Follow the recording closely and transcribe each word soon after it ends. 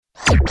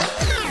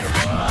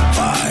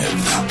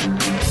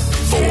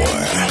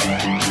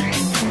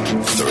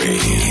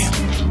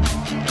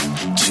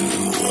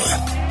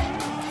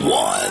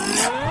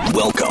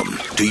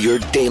to your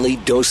daily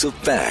dose of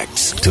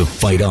facts to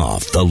fight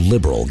off the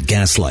liberal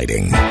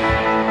gaslighting.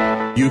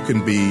 You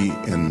can be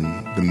in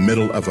the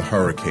middle of a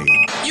hurricane.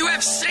 You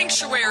have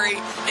sanctuary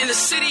in the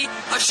city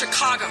of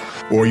Chicago.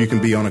 Or you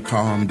can be on a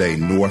calm day.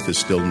 North is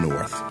still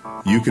north.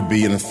 You could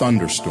be in a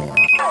thunderstorm.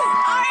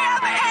 I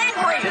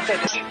am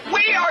angry.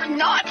 We are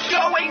not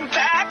going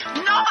back.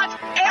 Not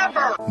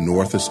ever.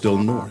 North is still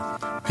north.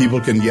 People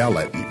can yell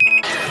at you.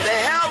 The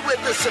hell with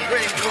the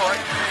Supreme Court.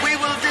 We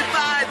will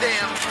defy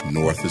them.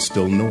 North is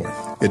still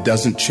north. It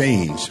doesn't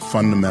change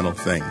fundamental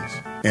things.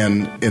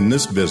 And in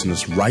this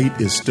business,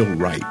 right is still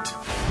right,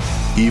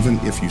 even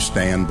if you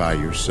stand by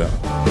yourself.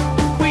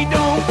 We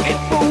don't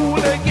get fooled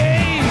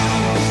again.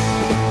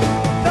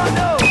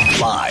 No.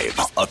 Live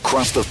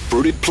across the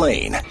fruited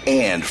plain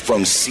and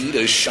from sea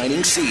to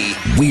shining sea,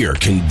 we're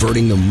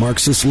converting the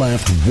Marxist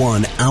left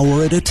 1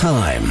 hour at a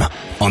time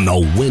on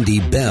the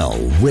Wendy Bell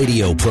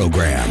radio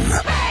program.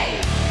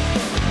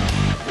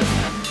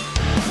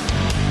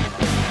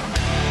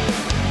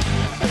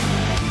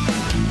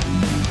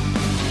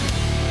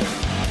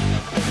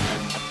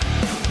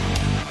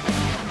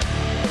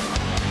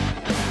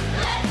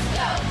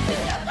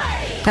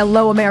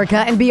 Hello, America,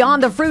 and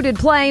beyond the fruited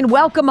plain.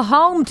 Welcome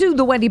home to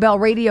the Wendy Bell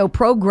radio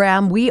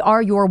program. We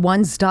are your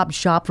one-stop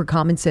shop for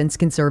common sense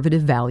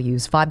conservative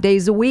values. 5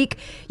 days a week.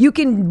 You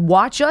can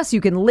watch us.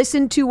 You can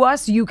listen to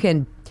us. You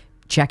can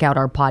check out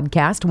our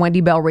podcast,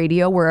 Wendy Bell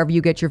Radio, wherever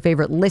you get your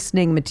favorite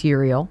listening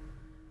material.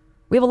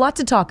 We have a lot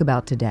to talk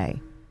about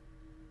today.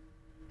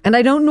 And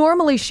I don't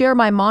normally share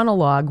my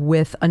monologue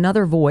with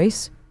another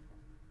voice,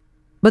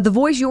 but the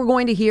voice you're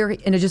going to hear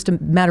in just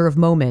a matter of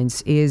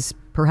moments is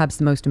perhaps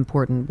the most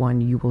important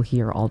one you will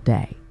hear all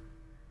day.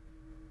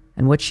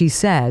 And what she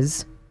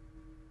says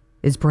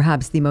is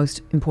perhaps the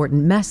most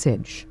important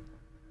message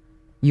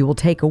you will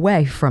take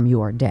away from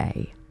your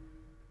day.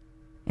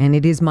 And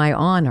it is my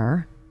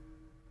honor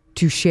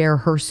to share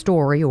her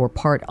story or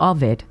part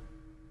of it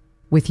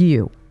with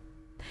you.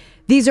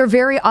 These are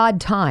very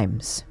odd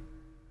times.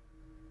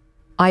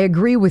 I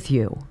agree with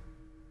you.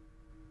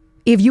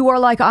 If you are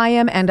like I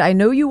am, and I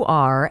know you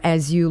are,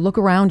 as you look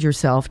around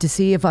yourself to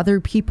see if other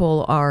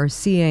people are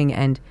seeing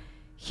and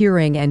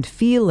hearing and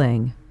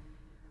feeling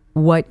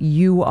what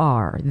you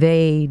are,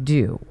 they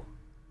do.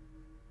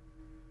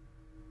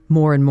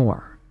 More and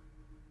more.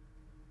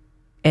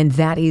 And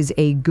that is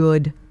a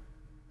good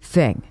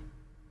thing.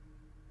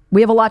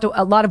 We have a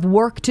lot of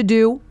work to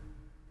do,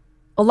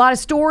 a lot of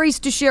stories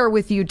to share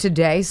with you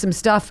today, some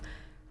stuff,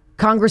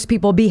 Congress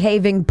people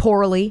behaving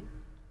poorly,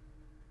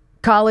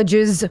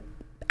 colleges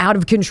out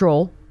of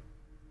control,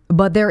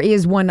 but there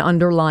is one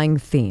underlying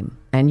theme,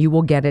 and you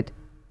will get it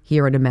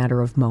here in a matter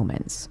of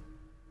moments.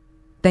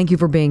 Thank you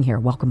for being here.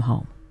 Welcome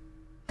home.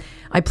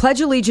 I pledge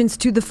allegiance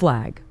to the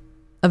flag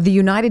of the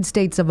United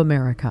States of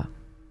America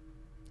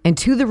and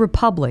to the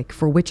republic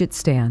for which it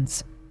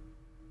stands,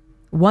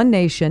 one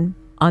nation,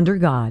 under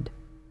God,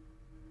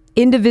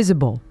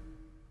 indivisible,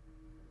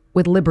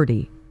 with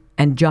liberty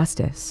and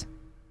justice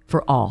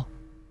for all.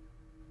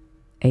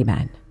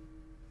 Amen.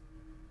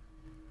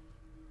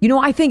 You know,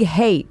 I think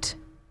hate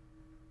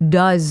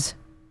does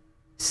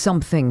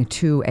something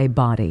to a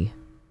body.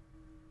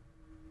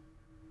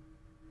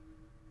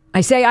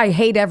 I say I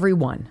hate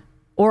everyone,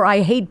 or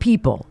I hate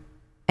people,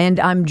 and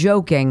I'm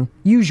joking,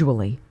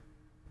 usually,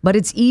 but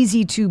it's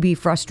easy to be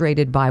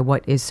frustrated by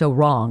what is so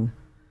wrong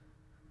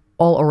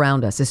all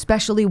around us,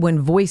 especially when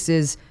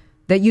voices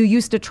that you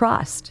used to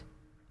trust,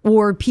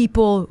 or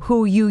people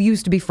who you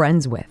used to be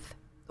friends with,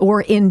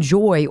 or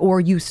enjoy,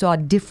 or you saw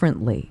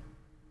differently,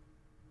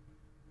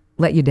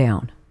 let you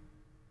down.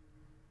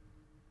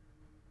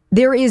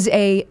 There is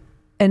an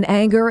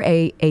anger,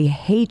 a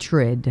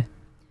hatred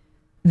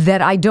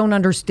that I don't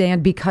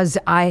understand because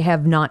I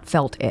have not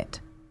felt it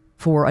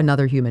for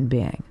another human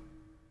being.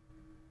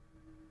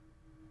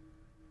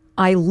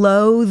 I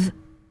loathe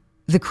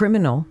the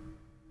criminal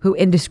who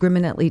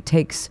indiscriminately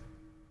takes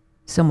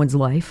someone's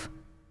life.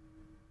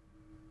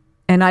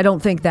 And I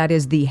don't think that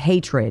is the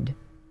hatred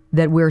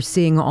that we're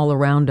seeing all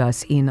around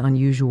us in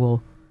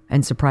unusual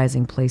and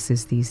surprising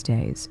places these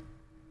days.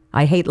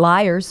 I hate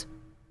liars.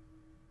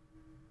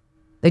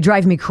 They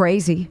drive me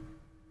crazy.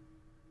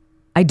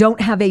 I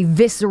don't have a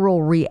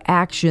visceral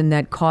reaction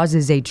that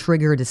causes a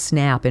trigger to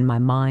snap in my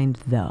mind,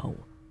 though.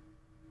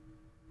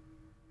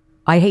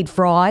 I hate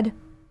fraud.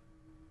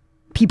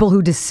 People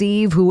who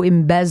deceive, who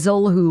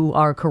embezzle, who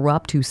are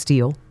corrupt, who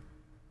steal.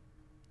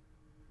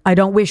 I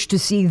don't wish to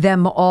see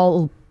them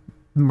all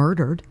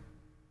murdered.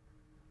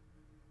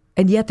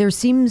 And yet there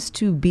seems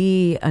to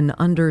be an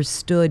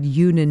understood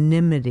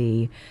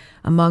unanimity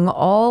among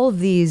all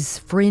these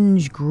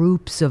fringe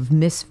groups of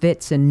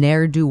misfits and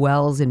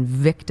ne'er-do-wells and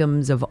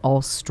victims of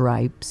all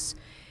stripes.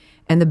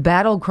 And the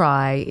battle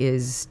cry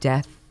is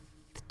death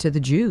to the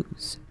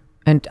Jews.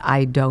 And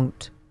I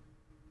don't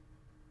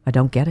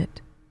get it.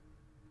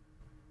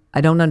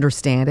 I don't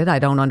understand it. I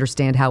don't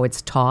understand how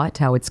it's taught,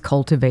 how it's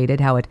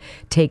cultivated, how it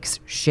takes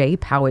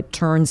shape, how it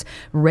turns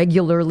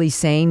regularly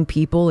sane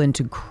people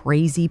into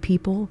crazy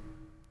people.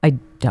 I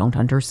don't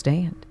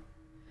understand.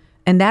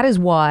 And that is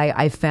why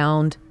I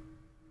found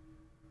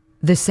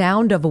The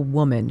sound of a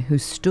woman who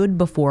stood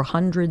before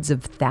hundreds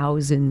of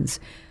thousands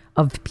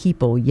of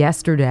people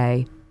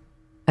yesterday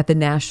at the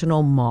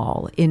National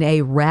Mall in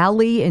a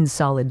rally in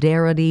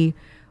solidarity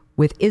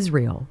with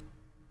Israel.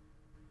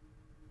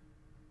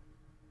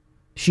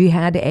 She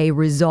had a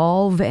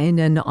resolve and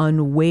an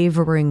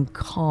unwavering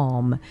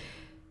calm,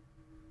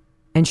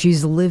 and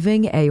she's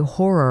living a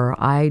horror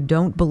I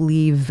don't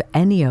believe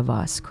any of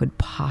us could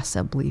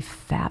possibly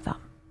fathom.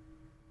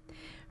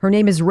 Her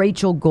name is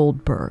Rachel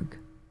Goldberg,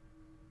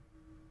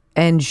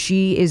 and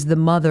she is the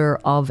mother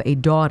of a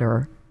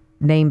daughter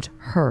named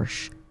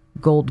Hirsch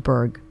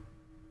Goldberg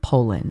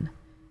Polin.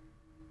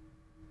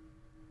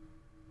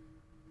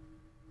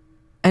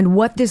 And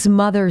what this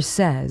mother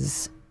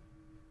says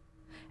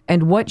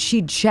and what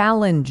she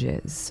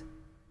challenges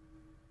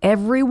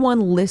everyone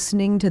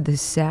listening to the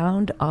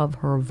sound of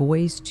her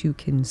voice to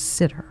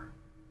consider,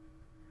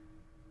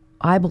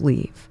 I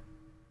believe,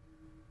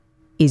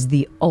 is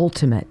the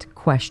ultimate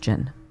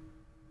question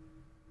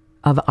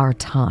of our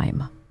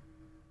time.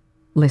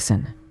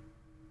 Listen.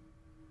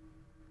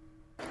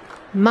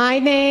 My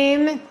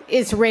name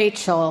is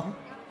Rachel,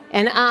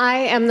 and I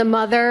am the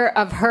mother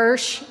of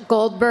Hirsch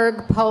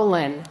Goldberg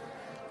Polin,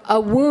 a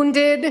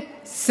wounded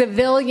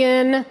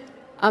civilian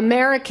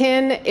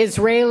American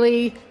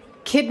Israeli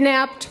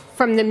kidnapped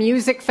from the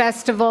music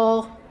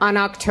festival on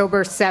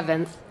October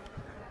 7th.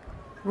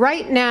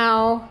 Right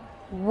now,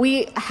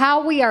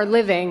 how we are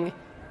living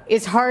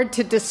is hard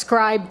to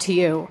describe to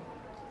you.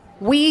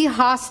 We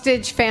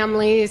hostage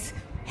families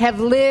have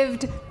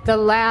lived the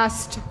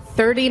last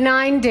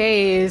 39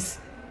 days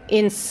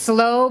in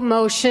slow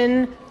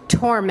motion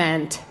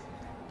torment.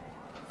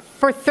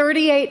 For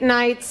 38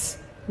 nights,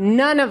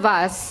 none of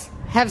us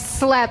have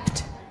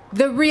slept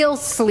the real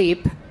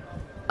sleep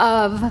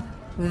of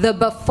the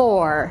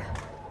before.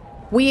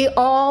 We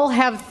all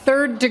have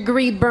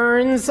third-degree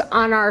burns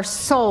on our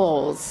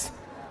souls.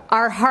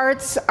 Our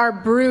hearts are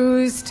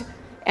bruised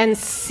and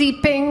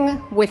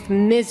seeping with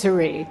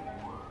misery.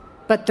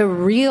 But the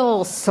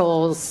real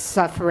soul's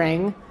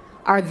suffering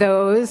are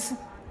those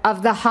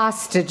of the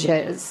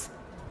hostages.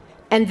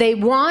 And they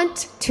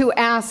want to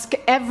ask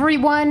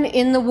everyone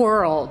in the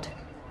world,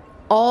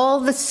 all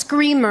the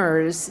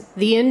screamers,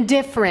 the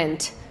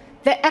indifferent,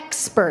 the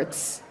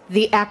experts,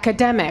 the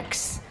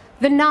academics,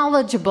 the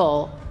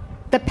knowledgeable,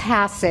 the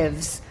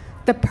passives,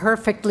 the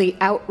perfectly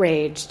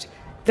outraged,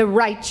 the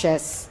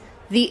righteous,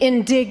 the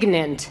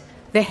indignant,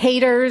 the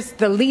haters,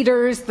 the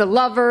leaders, the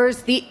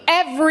lovers, the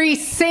every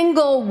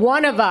single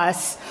one of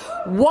us.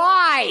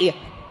 Why?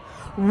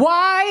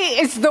 Why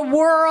is the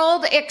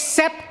world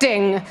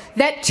accepting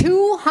that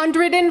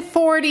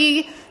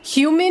 240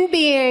 human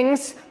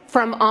beings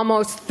from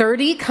almost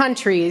 30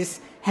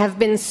 countries have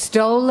been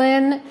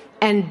stolen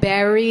and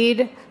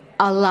buried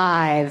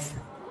alive?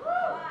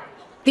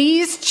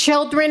 These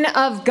children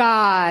of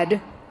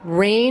God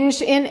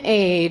range in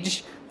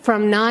age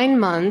from 9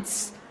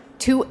 months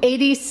to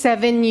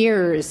 87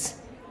 years.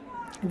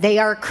 They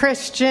are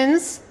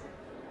Christians,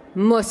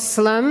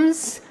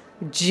 Muslims,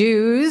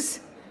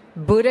 Jews,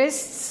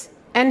 Buddhists,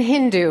 and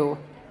Hindu.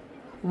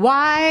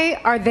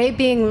 Why are they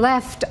being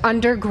left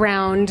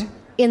underground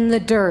in the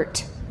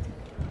dirt?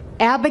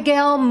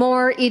 Abigail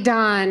Moore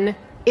Edan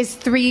is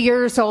 3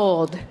 years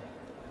old.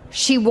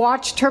 She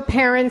watched her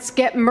parents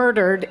get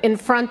murdered in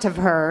front of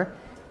her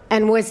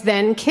and was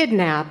then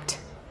kidnapped.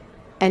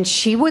 And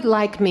she would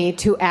like me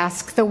to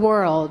ask the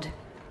world,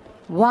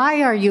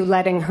 why are you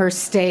letting her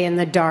stay in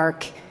the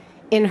dark,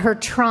 in her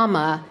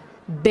trauma,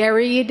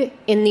 buried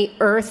in the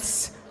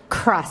earth's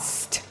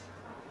crust?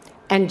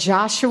 And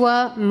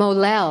Joshua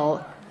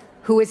Molel,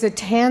 who is a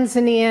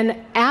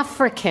Tanzanian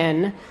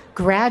African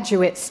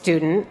graduate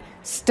student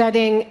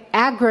studying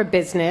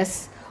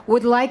agribusiness,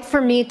 would like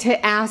for me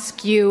to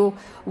ask you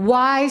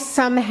why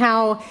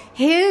somehow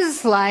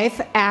his life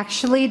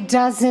actually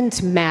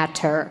doesn't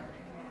matter.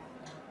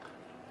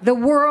 The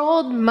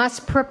world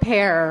must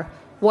prepare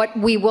what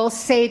we will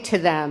say to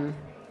them.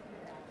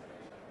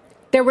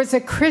 There was a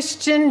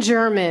Christian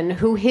German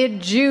who hid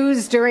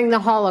Jews during the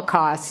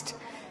Holocaust,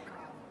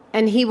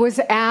 and he was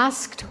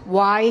asked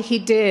why he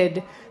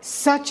did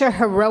such a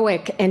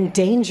heroic and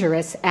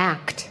dangerous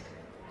act.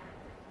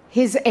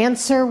 His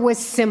answer was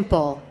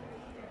simple.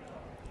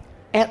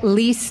 At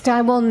least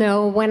I will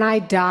know when I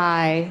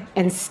die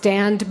and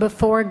stand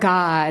before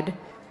God,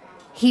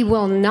 he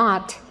will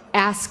not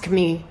ask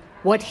me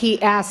what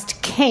he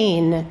asked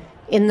Cain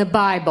in the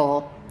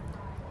Bible.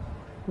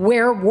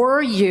 Where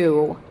were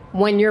you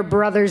when your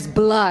brother's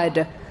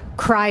blood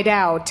cried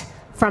out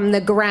from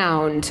the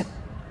ground?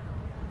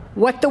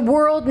 What the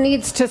world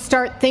needs to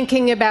start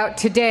thinking about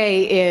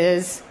today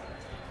is,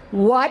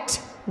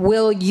 what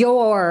will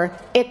your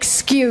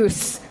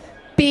excuse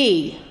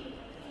be?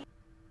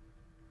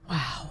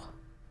 Wow.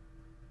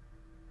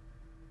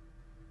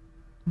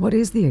 What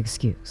is the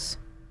excuse?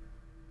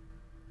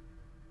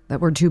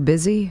 That we're too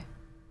busy?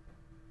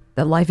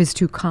 That life is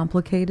too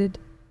complicated?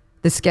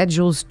 The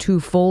schedule's too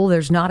full?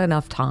 There's not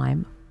enough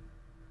time?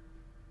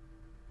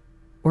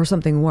 Or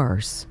something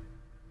worse?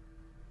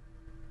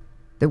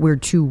 That we're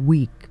too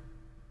weak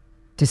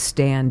to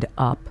stand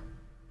up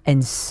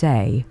and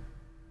say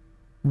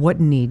what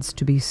needs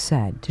to be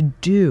said, to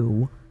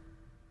do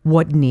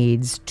what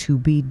needs to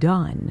be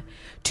done,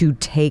 to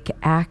take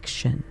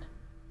action,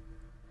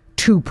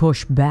 to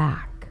push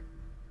back,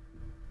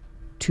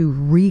 to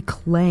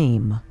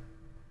reclaim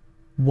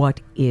what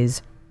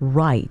is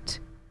right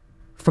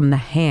from the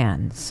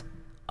hands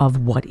of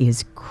what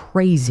is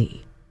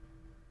crazy.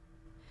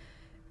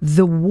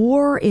 The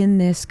war in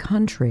this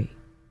country,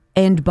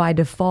 and by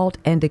default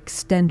and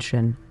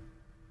extension,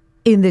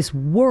 in this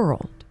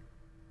world,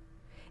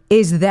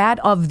 is that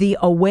of the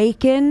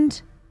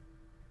awakened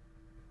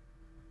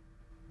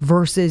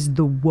versus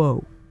the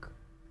woke.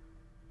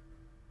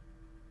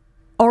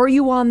 Are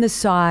you on the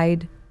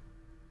side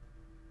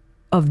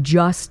of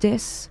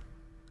justice,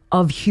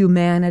 of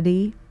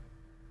humanity,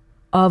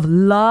 of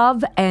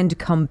love and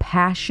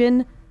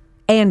compassion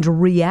and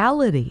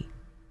reality?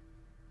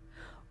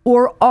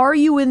 Or are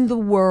you in the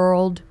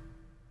world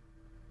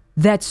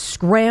that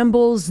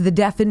scrambles the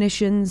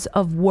definitions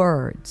of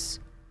words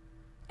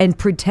and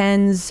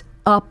pretends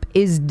up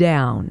is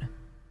down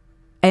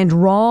and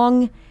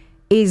wrong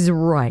is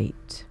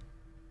right,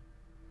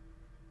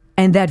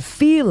 and that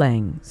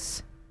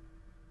feelings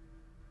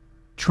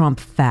trump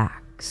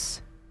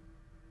facts?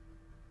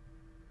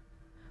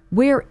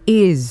 Where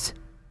is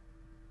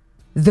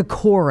the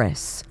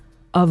chorus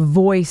of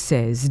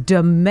voices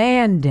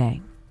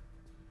demanding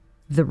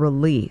the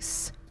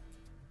release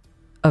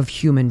of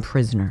human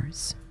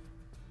prisoners?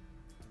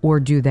 Or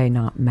do they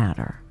not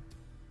matter?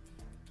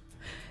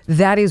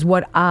 That is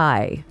what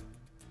I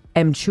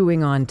am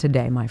chewing on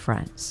today, my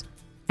friends.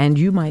 And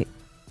you might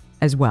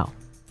as well,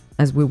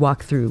 as we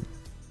walk through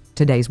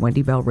today's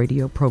Wendy Bell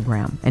radio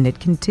program. And it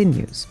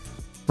continues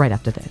right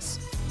after this.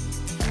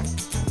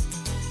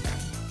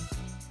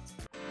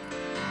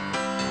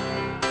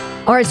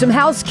 All right, some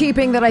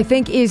housekeeping that I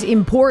think is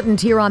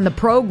important here on the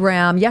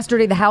program.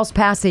 Yesterday, the House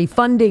passed a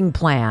funding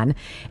plan,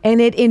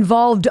 and it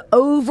involved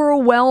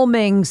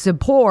overwhelming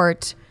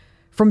support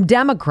from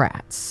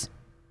Democrats.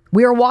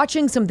 We are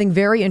watching something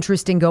very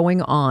interesting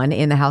going on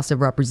in the House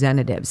of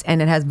Representatives,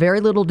 and it has very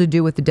little to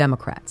do with the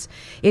Democrats.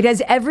 It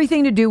has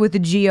everything to do with the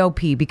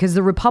GOP, because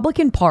the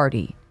Republican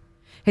Party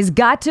has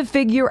got to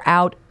figure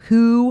out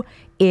who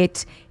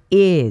it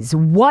is,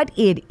 what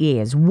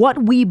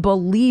we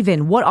believe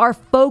in, what our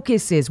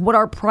focus is, what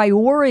our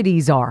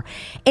priorities are.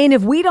 And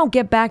if we don't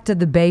get back to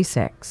the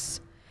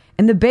basics,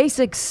 and the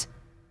basics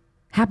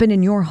happen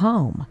in your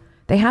home,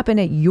 they happen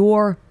at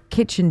your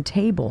kitchen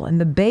table, and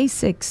the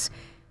basics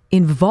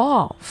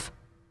involve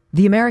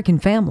the American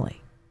family.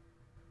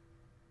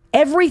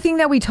 Everything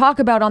that we talk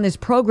about on this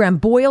program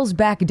boils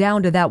back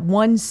down to that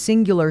one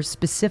singular,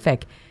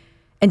 specific,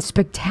 and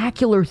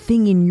spectacular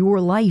thing in your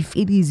life.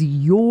 It is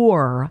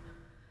your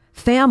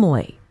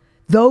family,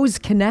 those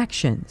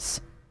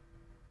connections.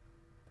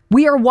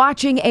 We are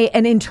watching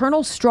an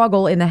internal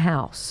struggle in the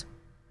House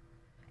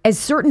as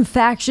certain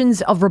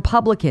factions of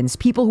Republicans,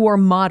 people who are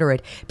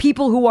moderate,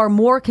 people who are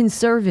more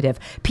conservative,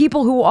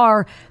 people who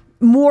are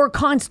more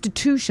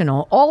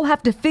constitutional, all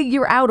have to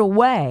figure out a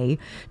way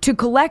to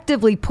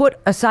collectively put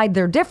aside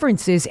their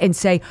differences and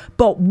say,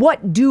 but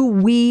what do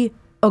we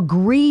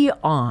agree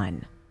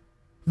on?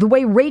 The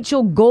way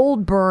Rachel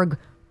Goldberg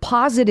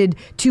posited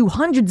to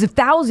hundreds of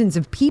thousands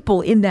of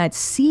people in that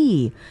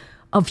sea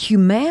of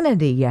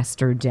humanity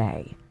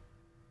yesterday.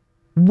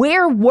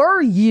 Where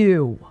were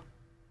you?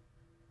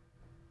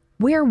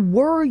 Where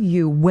were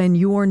you when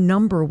your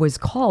number was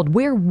called?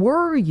 Where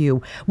were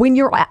you when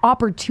your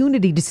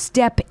opportunity to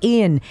step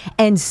in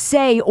and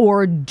say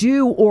or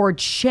do or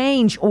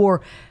change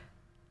or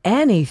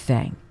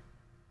anything?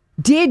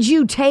 Did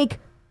you take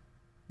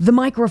the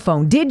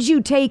microphone? Did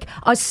you take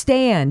a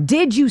stand?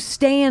 Did you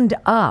stand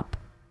up?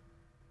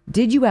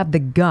 Did you have the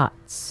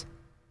guts?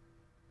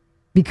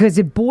 Because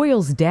it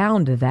boils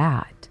down to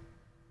that.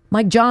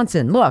 Mike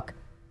Johnson, look,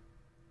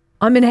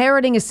 I'm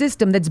inheriting a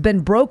system that's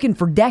been broken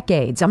for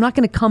decades. I'm not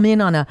going to come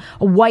in on a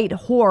white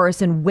horse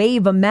and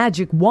wave a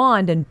magic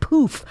wand and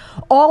poof,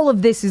 all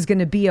of this is going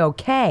to be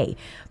okay.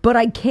 But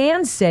I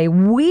can say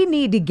we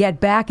need to get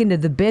back into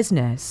the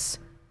business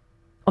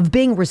of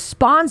being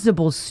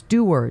responsible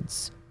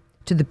stewards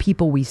to the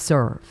people we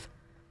serve.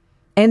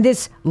 And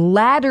this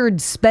laddered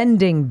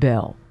spending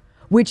bill,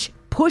 which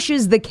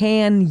pushes the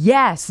can,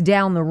 yes,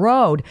 down the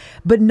road,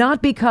 but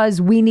not because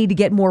we need to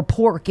get more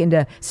pork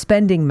into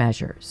spending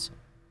measures.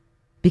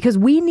 Because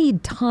we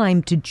need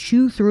time to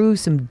chew through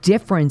some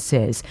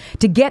differences,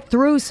 to get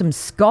through some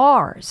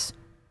scars,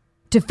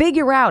 to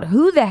figure out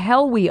who the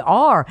hell we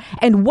are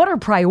and what our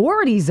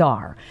priorities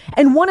are.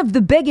 And one of the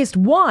biggest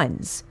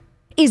ones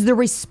is the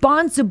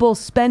responsible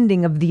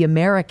spending of the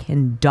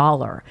American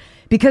dollar.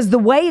 Because the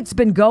way it's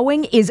been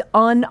going is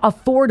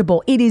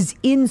unaffordable. It is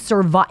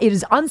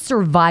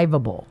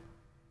unsurvivable.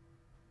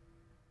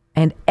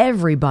 And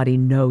everybody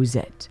knows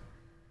it.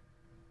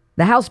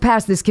 The House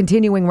passed this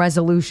continuing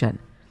resolution.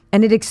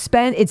 And it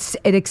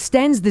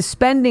extends the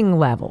spending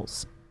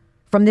levels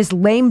from this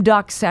lame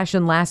duck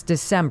session last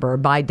December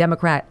by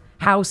Democrat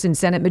House and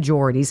Senate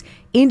majorities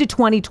into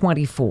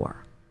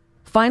 2024.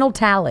 Final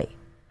tally,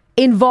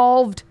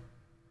 involved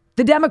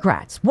the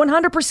Democrats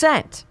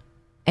 100%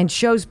 and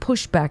shows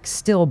pushback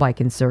still by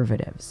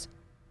conservatives.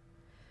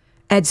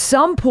 At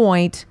some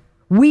point,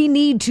 we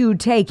need to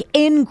take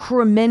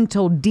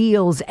incremental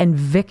deals and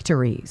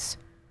victories.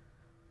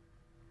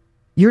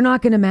 You're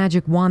not going to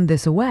magic wand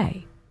this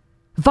away.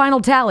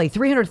 Final tally,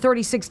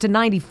 336 to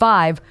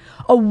 95,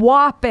 a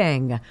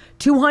whopping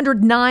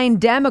 209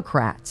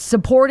 Democrats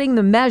supporting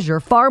the measure,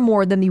 far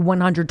more than the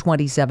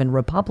 127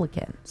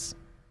 Republicans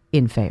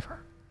in favor.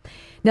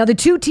 Now, the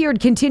two-tiered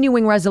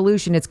continuing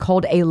resolution, it's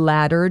called a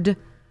laddered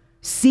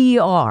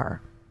CR,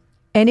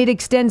 and it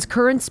extends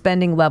current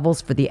spending levels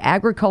for the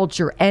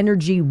agriculture,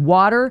 energy,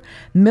 water,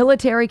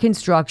 military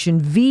construction,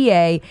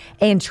 VA,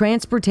 and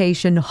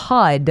transportation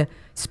HUD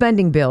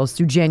spending bills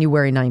through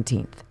January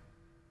 19th.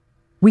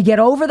 We get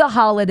over the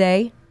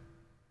holiday,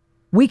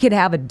 we could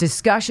have a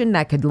discussion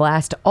that could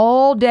last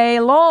all day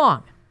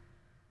long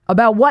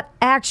about what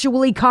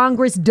actually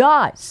Congress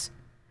does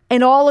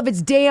and all of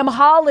its damn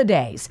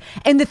holidays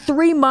and the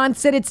 3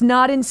 months that it's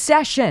not in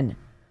session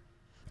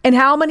and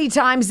how many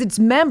times its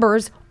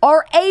members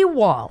are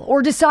AWOL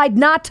or decide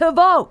not to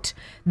vote.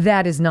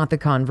 That is not the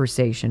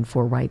conversation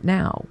for right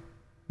now.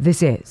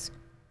 This is.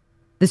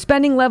 The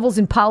spending levels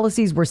and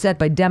policies were set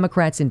by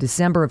Democrats in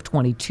December of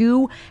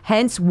 22,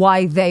 hence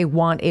why they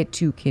want it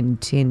to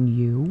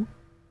continue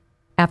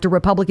after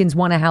Republicans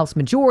won a House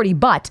majority,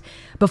 but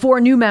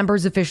before new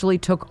members officially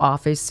took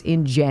office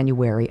in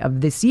January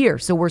of this year.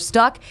 So we're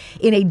stuck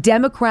in a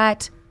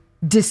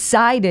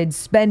Democrat-decided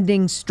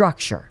spending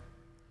structure.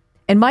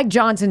 And Mike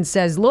Johnson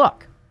says,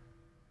 look,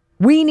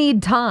 we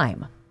need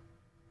time.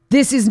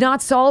 This is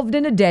not solved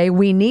in a day.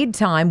 We need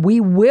time. We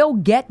will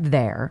get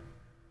there.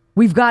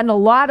 We've gotten a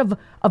lot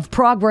of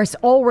progress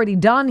already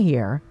done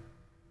here.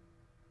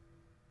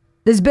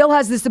 This bill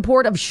has the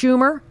support of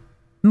Schumer,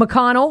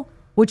 McConnell,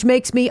 which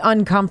makes me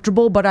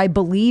uncomfortable, but I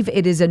believe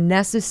it is a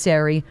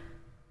necessary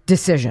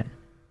decision.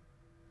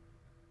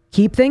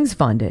 Keep things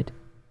funded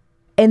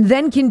and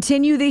then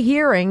continue the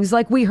hearings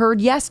like we heard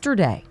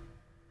yesterday.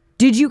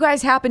 Did you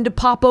guys happen to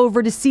pop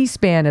over to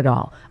C-SPAN at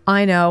all?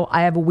 I know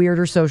I have a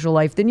weirder social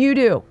life than you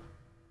do.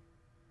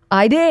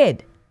 I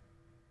did.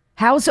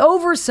 House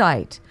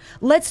oversight.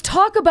 Let's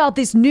talk about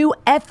this new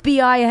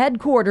FBI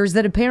headquarters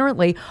that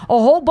apparently a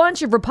whole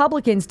bunch of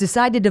Republicans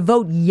decided to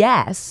vote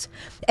yes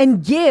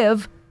and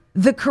give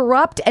the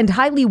corrupt and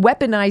highly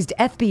weaponized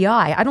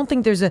FBI. I don't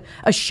think there's a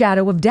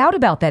shadow of doubt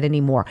about that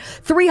anymore.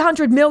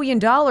 $300 million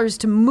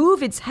to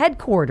move its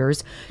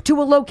headquarters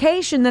to a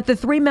location that the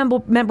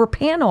three-member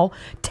panel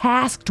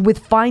tasked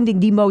with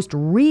finding the most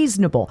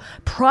reasonable,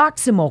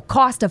 proximal,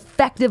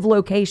 cost-effective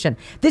location.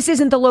 This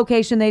isn't the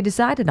location they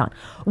decided on.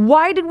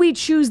 Why did we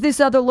choose this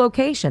other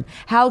location?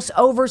 House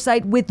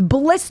oversight with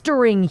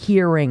blistering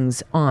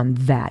hearings on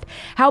that.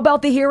 How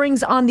about the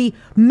hearings on the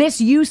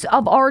misuse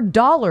of our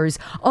dollars,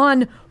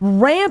 on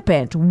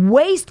rampant,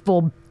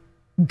 wasteful,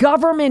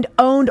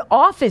 government-owned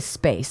office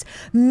space,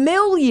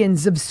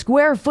 millions of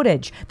square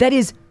footage that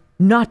is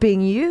not being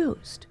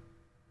used?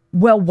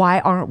 Well, why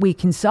aren't we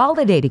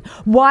consolidating?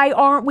 Why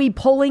aren't we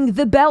pulling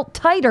the belt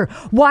tighter?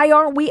 Why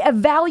aren't we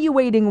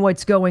evaluating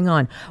what's going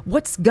on?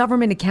 What's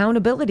government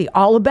accountability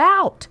all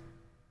about?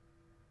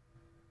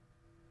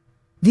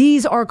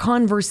 These are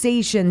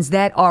conversations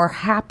that are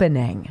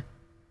happening.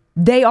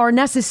 They are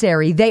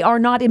necessary. They are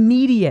not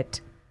immediate.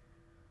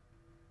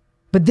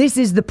 But this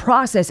is the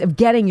process of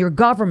getting your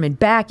government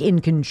back in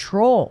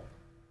control.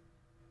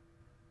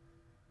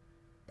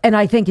 And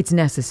I think it's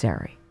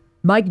necessary.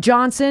 Mike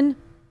Johnson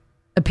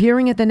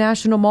appearing at the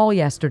National Mall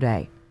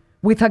yesterday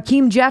with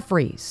Hakeem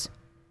Jeffries,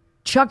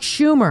 Chuck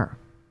Schumer,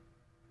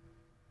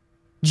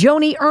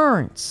 Joni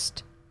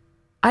Ernst.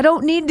 I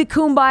don't need the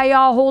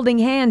kumbaya holding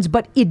hands,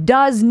 but it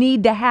does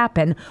need to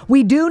happen.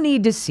 We do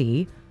need to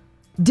see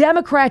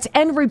Democrats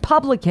and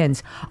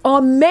Republicans,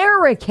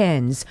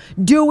 Americans,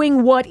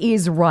 doing what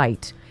is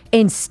right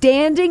and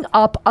standing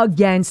up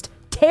against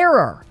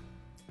terror.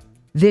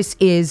 This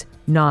is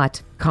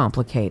not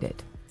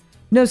complicated.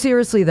 No,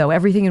 seriously, though,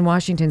 everything in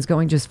Washington's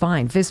going just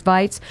fine. Fist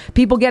fights,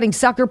 people getting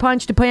sucker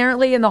punched,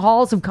 apparently, in the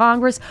halls of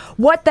Congress.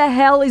 What the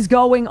hell is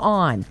going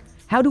on?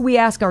 How do we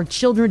ask our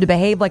children to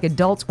behave like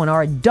adults when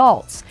our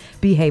adults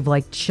behave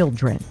like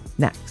children?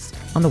 Next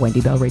on the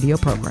Wendy Bell Radio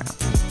program.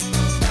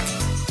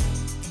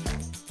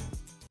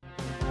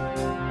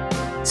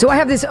 So I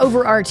have this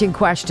overarching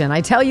question. I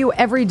tell you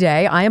every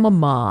day, I am a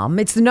mom.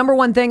 It's the number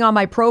one thing on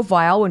my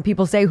profile when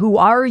people say, who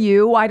are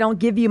you? I don't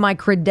give you my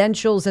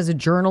credentials as a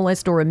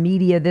journalist or a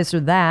media this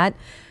or that.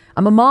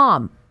 I'm a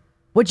mom.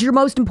 What's your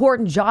most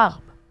important job?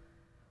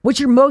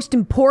 What's your most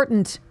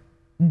important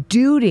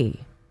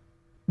duty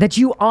that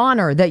you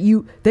honor, that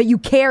you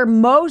care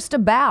most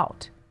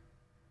about?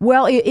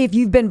 Well, if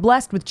you've been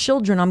blessed with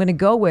children, I'm going to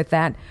go with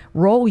that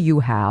role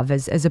you have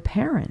as a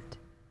parent.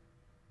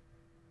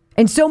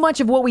 And so much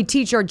of what we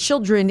teach our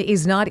children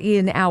is not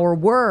in our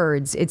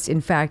words. It's, in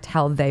fact,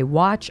 how they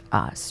watch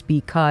us,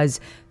 because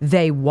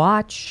they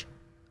watch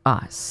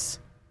us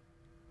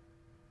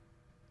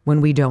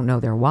when we don't know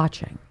they're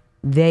watching.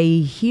 They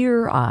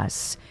hear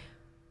us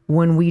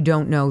when we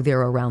don't know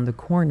they're around the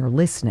corner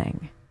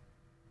listening?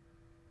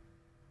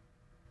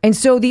 And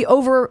so the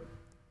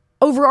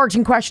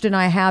overarching question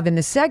I have in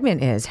this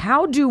segment is,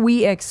 how do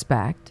we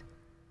expect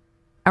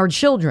our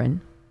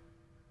children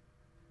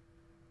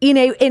in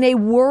a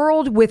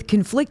world with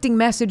conflicting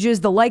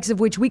messages, the likes of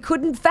which we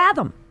couldn't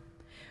fathom,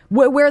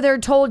 where they're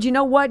told, you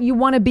know what, you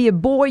want to be a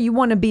boy, you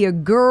want to be a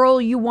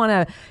girl, you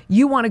want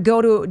to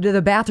go to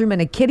the bathroom in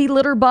a kitty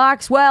litter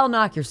box? Well,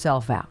 knock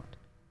yourself out.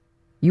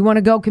 You want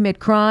to go commit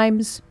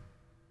crimes?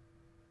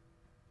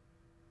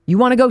 You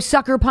want to go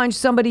sucker punch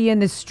somebody in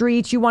the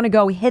streets? You want to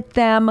go hit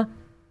them?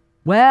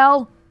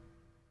 Well,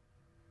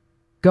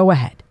 go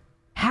ahead.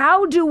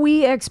 How do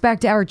we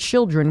expect our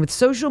children, with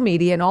social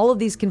media and all of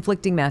these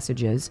conflicting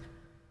messages,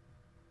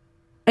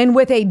 and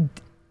with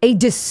a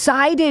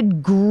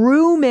decided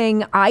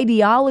grooming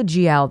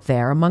ideology out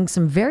there among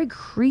some very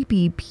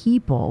creepy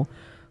people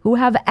who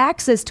have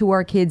access to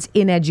our kids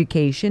in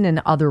education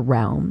and other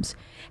realms,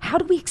 how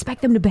do we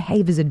expect them to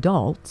behave as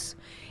adults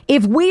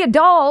if we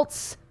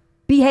adults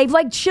behave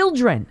like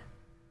children?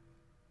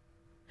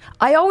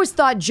 I always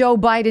thought Joe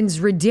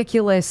Biden's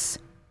ridiculous,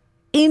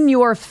 in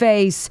your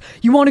face,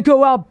 you want to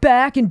go out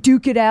back and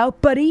duke it out,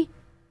 buddy,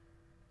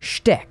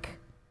 shtick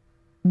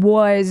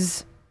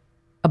was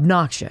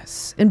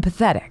obnoxious and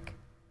pathetic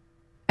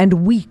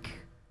and weak.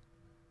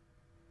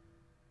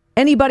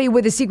 Anybody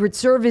with a Secret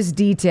Service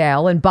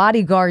detail and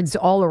bodyguards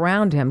all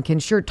around him can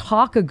sure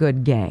talk a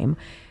good game.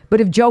 But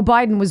if Joe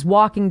Biden was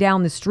walking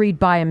down the street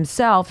by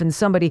himself and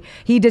somebody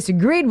he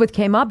disagreed with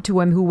came up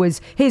to him who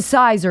was his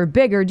size or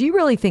bigger, do you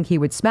really think he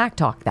would smack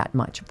talk that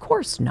much? Of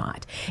course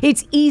not.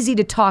 It's easy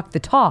to talk the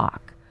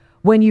talk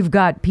when you've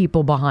got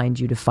people behind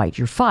you to fight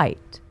your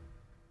fight.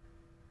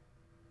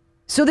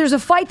 So there's a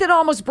fight that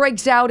almost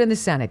breaks out in the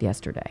Senate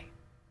yesterday.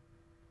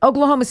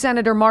 Oklahoma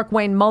Senator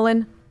Markwayne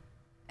Mullin,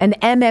 an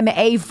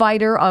MMA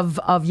fighter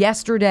of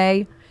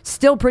yesterday,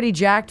 still pretty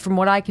jacked from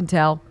what I can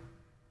tell,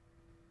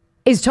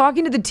 is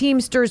talking to the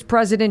Teamsters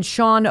president,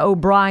 Sean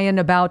O'Brien,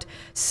 about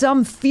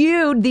some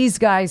feud these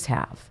guys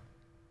have.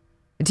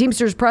 The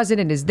Teamsters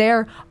president is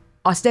there,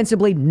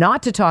 ostensibly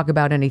not to talk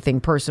about anything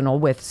personal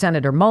with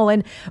Senator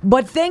Mullin,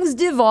 but things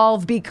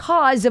devolve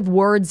because of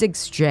words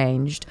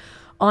exchanged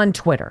on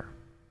Twitter.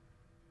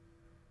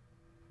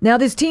 Now,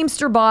 this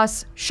Teamster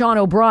boss, Sean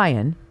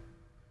O'Brien,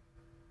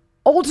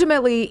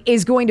 ultimately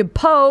is going to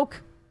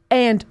poke,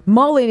 and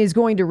Mullin is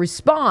going to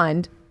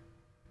respond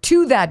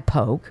to that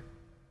poke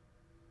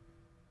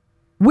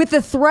with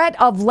the threat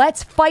of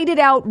let's fight it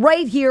out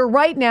right here,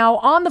 right now,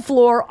 on the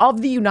floor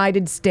of the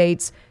United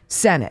States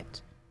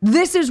Senate.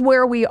 This is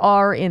where we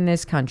are in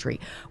this country,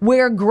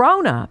 where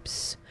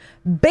grown-ups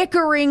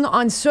bickering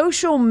on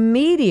social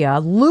media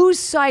lose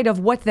sight of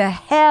what the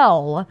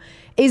hell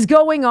is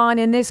going on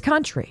in this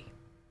country.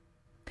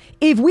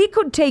 If we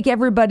could take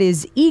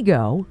everybody's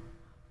ego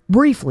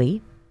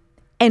briefly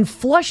and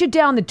flush it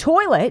down the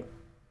toilet,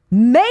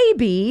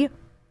 maybe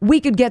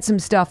we could get some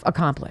stuff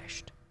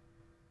accomplished.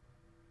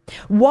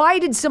 Why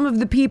did some of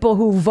the people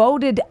who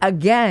voted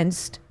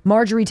against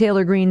Marjorie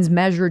Taylor Greene's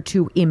measure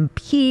to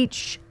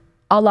impeach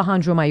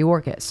Alejandro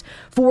Mayorkas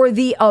for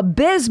the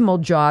abysmal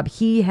job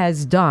he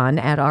has done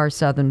at our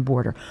southern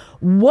border,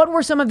 what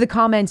were some of the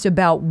comments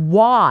about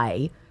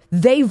why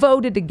they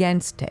voted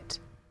against it?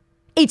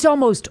 It's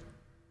almost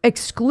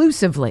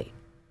exclusively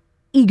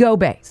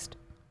ego-based.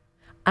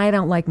 I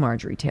don't like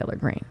Marjorie Taylor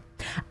Greene.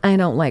 I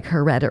don't like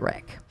her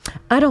rhetoric.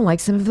 I don't like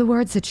some of the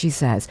words that she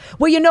says.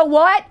 Well, you know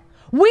what?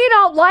 We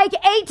don't like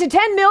 8 to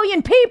 10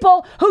 million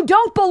people who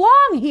don't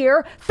belong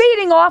here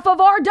feeding off of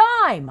our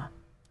dime.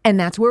 And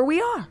that's where we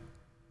are.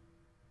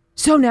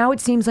 So now it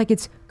seems like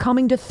it's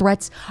coming to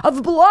threats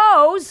of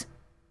blows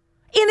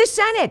in the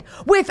Senate,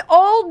 with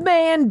old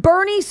man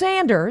Bernie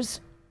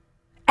Sanders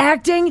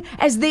acting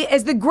as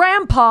the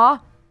grandpa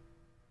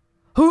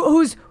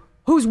who's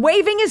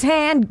waving his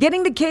hand,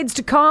 getting the kids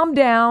to calm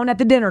down at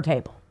the dinner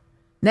table.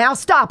 Now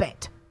stop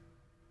it.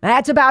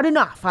 That's about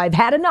enough. I've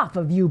had enough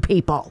of you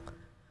people.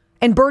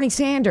 And Bernie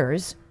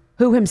Sanders,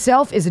 who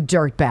himself is a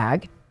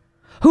dirtbag,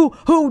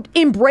 who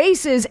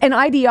embraces an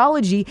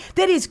ideology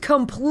that is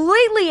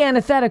completely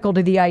antithetical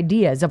to the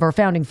ideas of our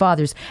founding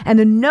fathers and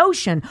the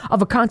notion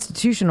of a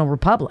constitutional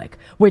republic,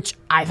 which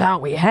I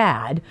thought we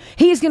had,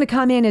 he's going to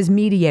come in as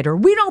mediator.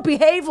 We don't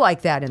behave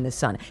like that in the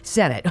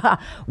Senate.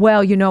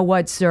 Well, you know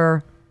what,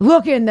 sir?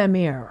 Look in the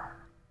mirror.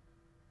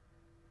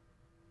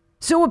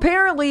 So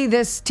apparently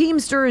this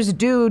Teamsters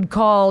dude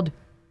called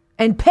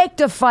and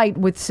picked a fight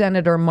with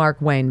Senator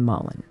Markwayne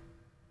Mullin,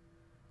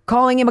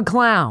 calling him a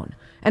clown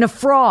and a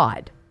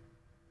fraud,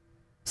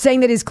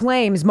 saying that his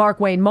claims,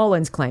 Markwayne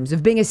Mullin's claims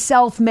of being a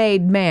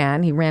self-made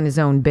man, he ran his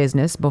own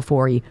business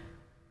before he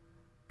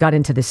got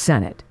into the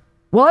Senate.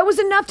 Well, it was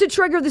enough to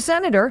trigger the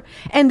senator,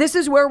 and this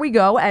is where we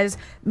go as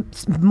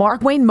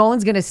Markwayne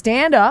Mullin's going to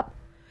stand up.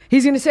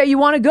 He's going to say, you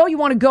want to go? You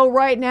want to go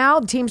right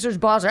now? The Teamsters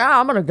boss,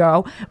 I'm going to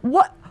go.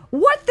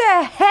 What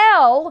the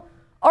hell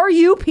are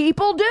you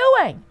people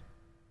doing?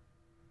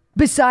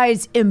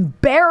 Besides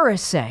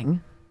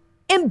embarrassing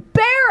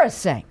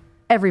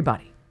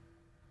everybody.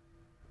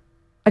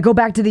 I go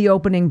back to the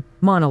opening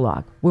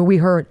monologue where we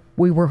heard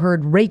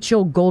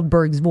Rachel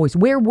Goldberg's voice.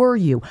 Where were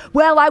you?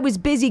 Well, I was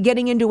busy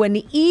getting into an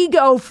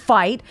ego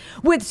fight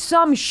with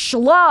some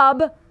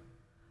schlub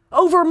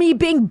over me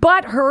being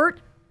butthurt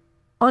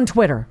on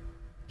Twitter.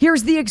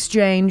 Here's the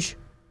exchange.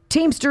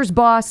 Teamsters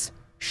boss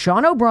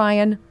Sean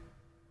O'Brien,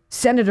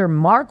 Senator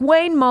Mark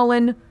Wayne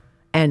Mullen,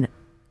 and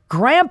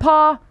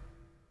Grandpa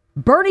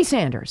Bernie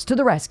Sanders to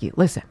the rescue.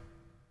 Listen.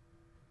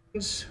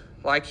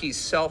 Like he's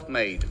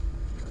self-made.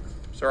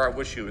 Sir, I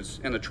wish he was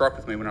in the truck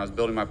with me when I was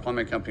building my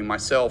plumbing company.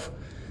 Myself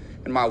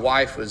and my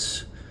wife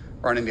was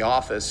running the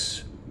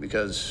office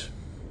because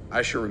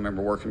I sure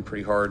remember working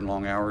pretty hard and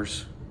long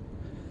hours.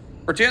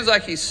 Pretends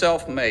like he's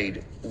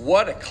self-made.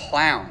 What a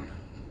clown.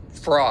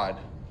 Fraud.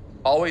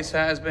 Always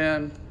has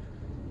been,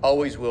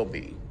 always will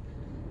be.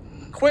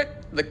 Quit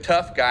the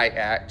tough guy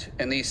act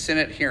in these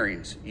Senate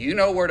hearings. You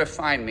know where to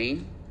find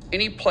me.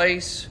 Any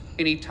place,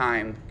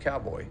 anytime,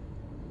 cowboy.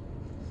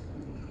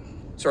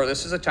 Sir,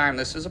 this is a time,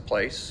 this is a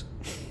place.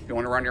 If you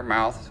want to run your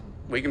mouth,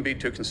 we can be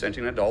two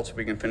consenting adults.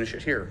 We can finish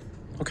it here.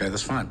 Okay,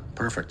 that's fine.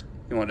 Perfect.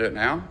 You want to do it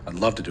now? I'd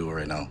love to do it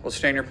right now. Well,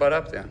 stand your butt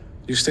up then.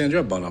 You stand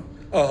your butt up.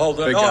 Oh, hold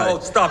on. Oh,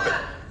 stop it.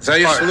 Is that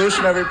your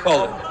solution,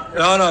 Hold it.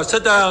 No,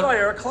 sit down.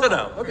 Sit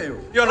down. Okay.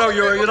 You know,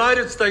 you're a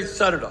United States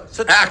Senator.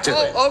 Sit down.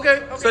 Actively. Oh,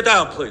 okay. Sit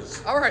down,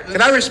 please. All right.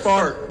 Can I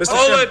respond?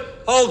 Mr.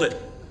 Hold it.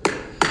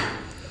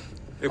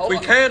 If we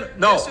can't,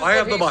 no, I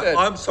have the mic.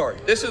 I'm sorry.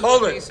 This is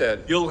hold what it. he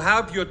said. You'll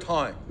have your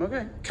time.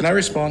 Okay. Can I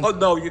respond? Oh,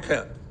 no, you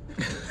can't.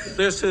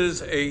 This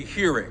is a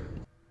hearing.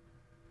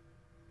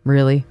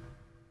 Really?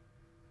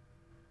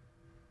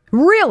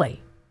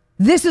 Really?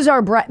 This is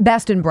our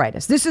best and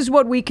brightest. This is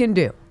what we can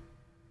do.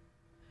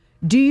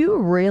 Do you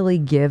really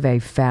give a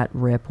fat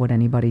rip what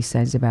anybody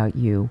says about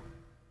you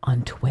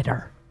on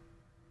Twitter?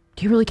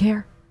 Do you really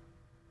care?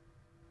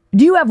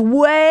 Do you have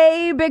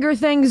way bigger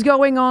things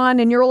going on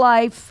in your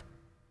life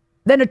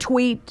than a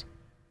tweet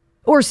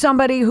or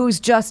somebody who's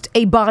just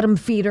a bottom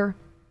feeder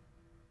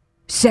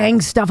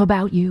saying stuff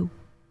about you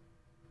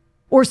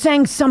or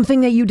saying something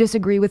that you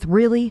disagree with?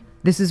 Really?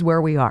 This is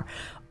where we are.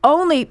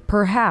 Only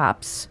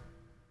perhaps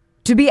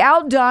to be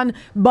outdone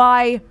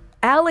by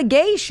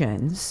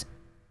allegations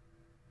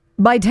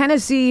by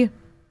Tennessee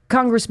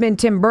Congressman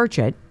Tim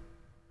Burchett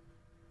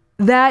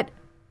that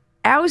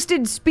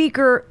ousted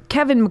Speaker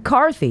Kevin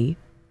McCarthy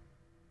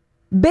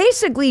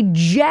basically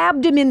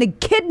jabbed him in the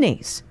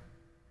kidneys,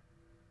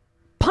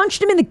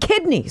 punched him in the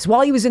kidneys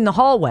while he was in the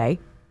hallway,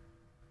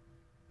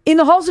 in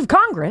the halls of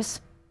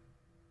Congress,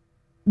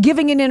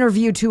 giving an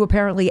interview to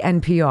apparently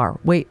NPR.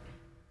 Wait,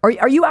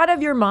 are you out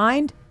of your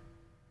mind?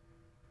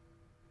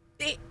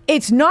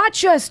 It's not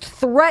just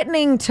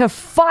threatening to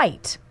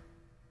fight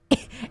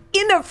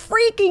in the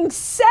freaking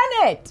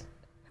Senate.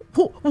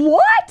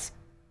 What?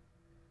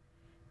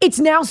 It's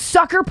now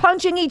sucker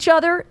punching each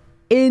other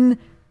in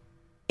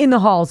the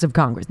halls of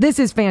Congress. This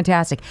is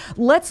fantastic.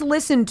 Let's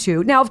listen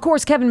to, now, of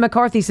course, Kevin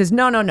McCarthy says,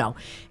 no.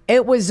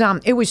 It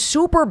was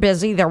super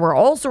busy. There were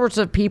all sorts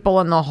of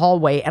people in the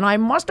hallway, and I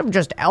must have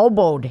just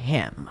elbowed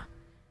him.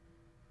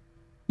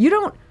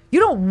 You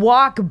don't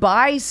walk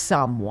by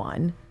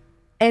someone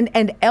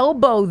and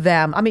elbow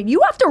them. I mean,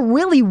 you have to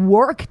really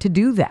work to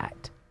do that.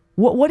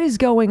 What is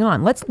going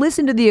on? Let's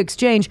listen to the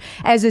exchange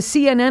as a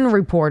CNN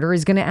reporter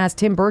is going to ask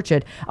Tim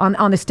Burchett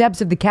on the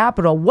steps of the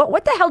Capitol,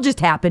 what the hell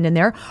just happened in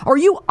there? Are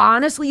you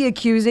honestly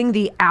accusing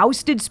the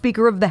ousted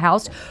Speaker of the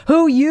House,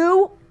 who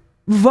you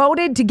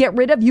voted to get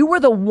rid of? You were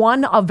the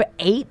one of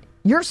 8.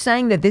 You're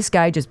saying that this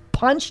guy just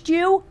punched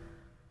you?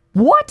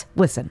 What?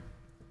 Listen.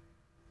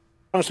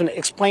 Congressman,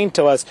 explain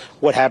to us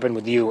what happened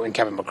with you and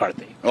Kevin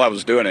McCarthy. Well, I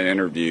was doing an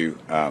interview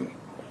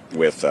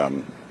with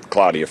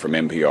Claudia from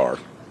NPR.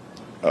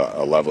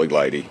 A lovely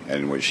lady,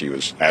 and when she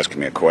was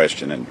asking me a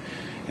question, and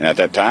at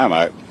that time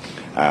I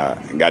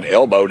got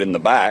elbowed in the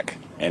back,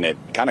 and it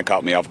kind of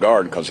caught me off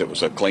guard because it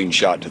was a clean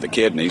shot to the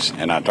kidneys,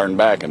 and I turned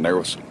back, and there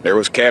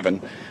was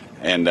Kevin,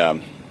 and I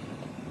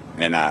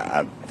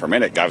for a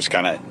minute I was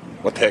kind of,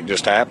 what the heck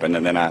just happened?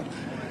 And then I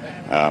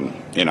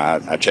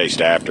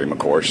chased after him. Of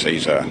course,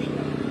 he's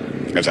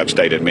as I've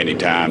stated many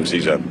times,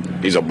 he's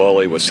a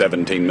bully with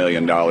 $17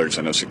 million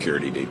in a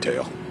security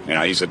detail. You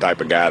know, he's the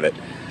type of guy that,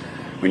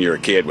 when you're a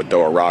kid, would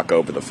throw a rock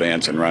over the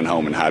fence and run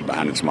home and hide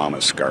behind his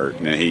mama's skirt.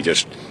 And he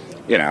just,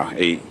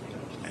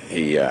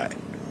 he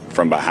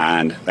from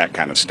behind, that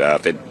kind of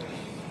stuff.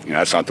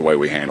 That's not the way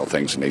we handle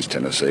things in East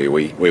Tennessee.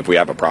 If we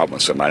have a problem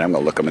with somebody, I'm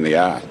going to look them in the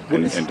eye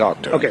and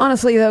talk to them. Okay.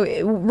 Honestly,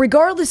 though,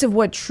 regardless of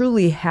what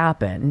truly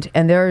happened,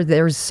 and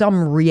there's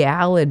some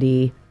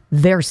reality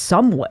there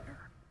somewhere,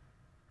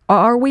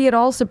 are we at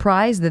all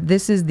surprised that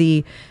this is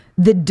the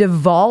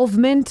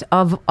devolvement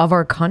of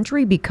our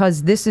country?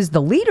 Because this is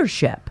the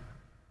leadership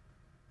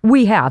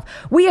we have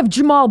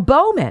Jamal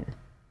Bowman,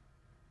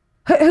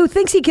 who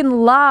thinks he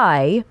can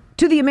lie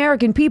to the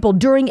American people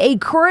during a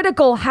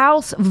critical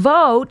House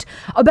vote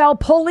about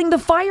pulling the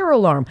fire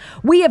alarm.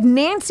 We have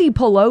Nancy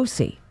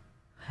Pelosi,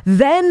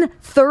 then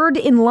third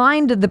in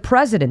line to the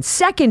president,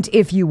 second,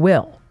 if you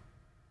will,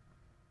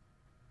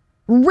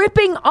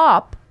 ripping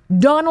up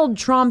Donald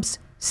Trump's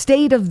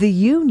State of the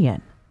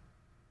Union.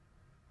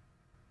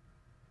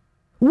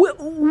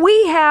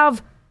 We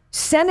have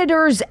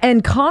senators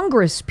and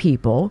Congress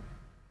people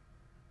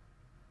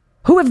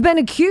who have been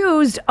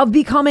accused of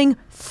becoming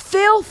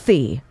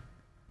filthy,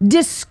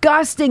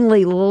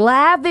 disgustingly,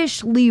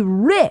 lavishly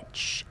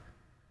rich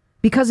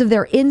because of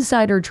their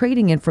insider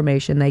trading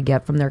information they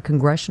get from their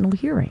congressional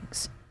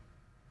hearings.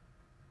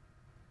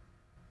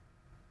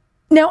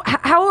 Now,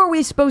 how are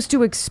we supposed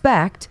to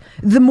expect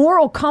the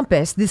moral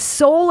compass, the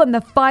soul and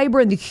the fiber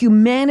and the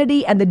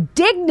humanity and the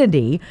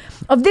dignity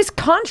of this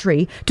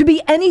country to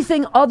be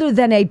anything other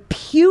than a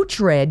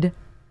putrid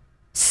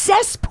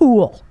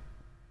cesspool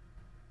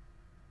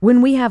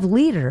when we have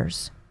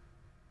leaders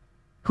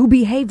who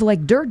behave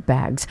like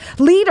dirtbags,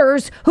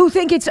 leaders who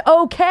think it's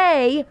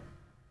okay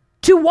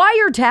to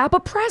wiretap a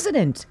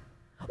president,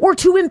 or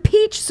to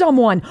impeach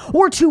someone,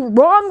 or to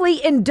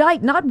wrongly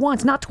indict, not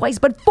once, not twice,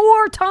 but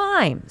 4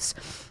 times,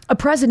 a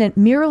president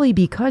merely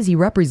because he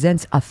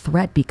represents a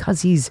threat,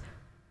 because he's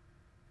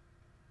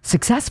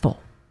successful,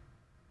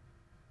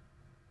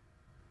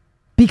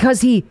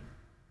 because he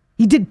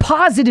did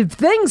positive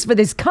things for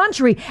this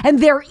country, and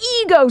their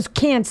egos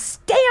can't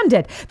stand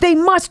it. They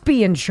must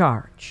be in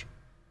charge.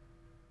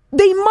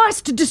 They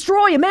must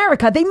destroy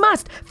America. They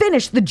must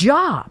finish the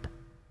job.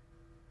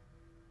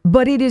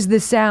 But it is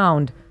the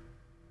sound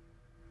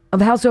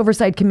of House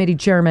Oversight Committee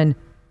Chairman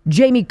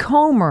Jamie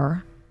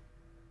Comer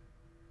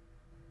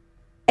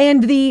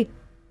and the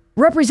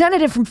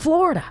representative from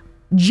Florida,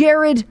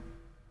 Jared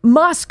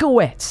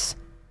Moskowitz,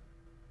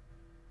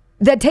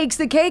 that takes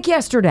the cake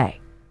yesterday.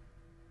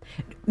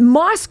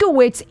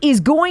 Moskowitz is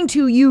going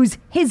to use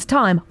his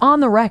time on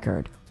the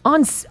record,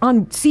 on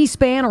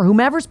C-SPAN or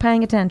whomever's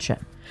paying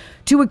attention,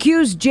 to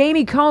accuse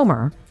Jamie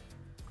Comer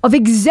of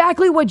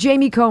exactly what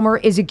Jamie Comer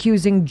is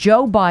accusing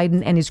Joe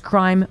Biden and his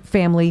crime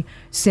family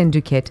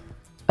syndicate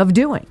of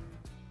doing.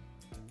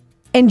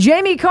 And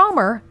Jamie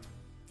Comer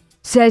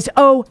says,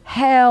 oh,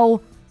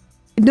 hell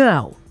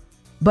no.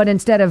 But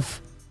instead of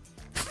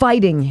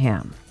fighting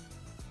him,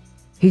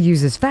 he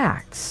uses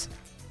facts.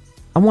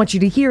 I want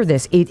you to hear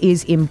this. It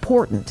is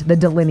important. The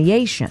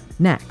delineation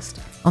next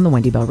on the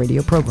Wendy Bell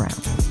Radio program.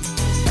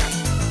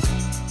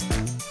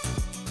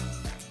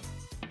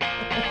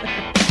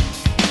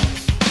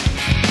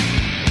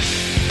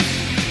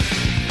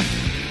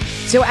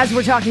 So as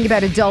we're talking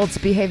about adults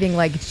behaving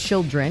like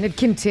children, it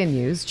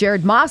continues.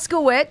 Jared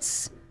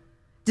Moskowitz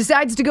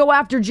decides to go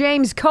after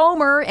James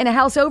Comer in a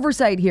House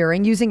Oversight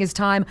hearing, using his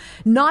time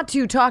not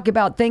to talk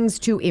about things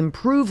to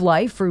improve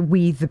life for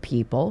we the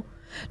people,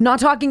 not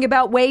talking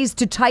about ways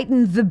to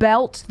tighten the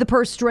belt, the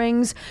purse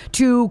strings,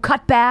 to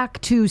cut back,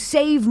 to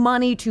save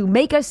money, to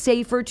make us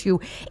safer, to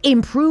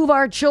improve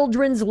our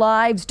children's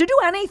lives, to do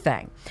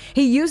anything.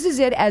 He uses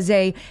it as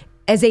a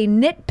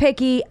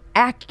nitpicky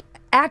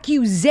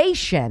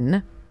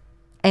accusation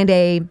and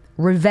a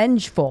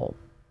revengeful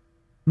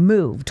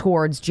move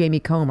towards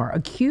Jamie Comer,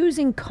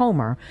 accusing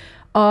Comer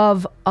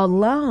of a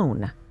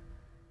loan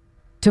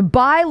to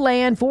buy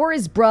land for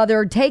his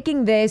brother,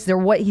 taking this.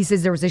 What he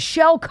says, there was a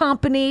shell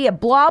company,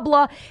 blah,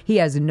 blah. He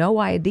has no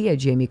idea,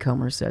 Jamie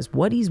Comer says,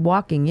 what he's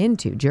walking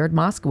into. Jared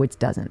Moskowitz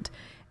doesn't.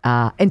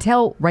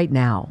 Until right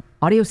now.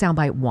 Audio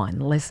soundbite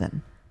 1.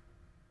 Listen.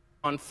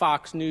 On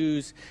Fox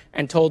News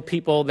and told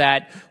people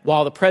that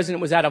while the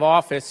president was out of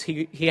office,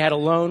 he had a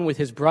loan with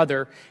his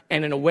brother,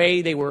 and in a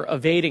way they were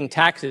evading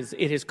taxes.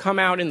 It has come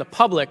out in the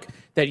public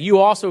that you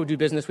also do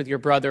business with your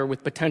brother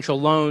with potential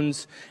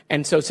loans.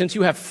 And so since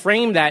you have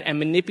framed that and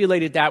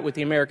manipulated that with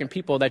the American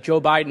people, that Joe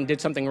Biden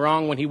did something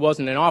wrong when he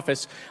wasn't in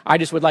office, I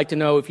just would like to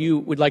know if you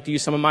would like to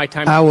use some of my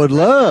time. I would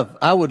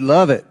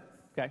love it.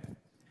 Okay.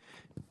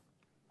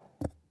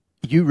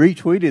 You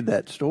retweeted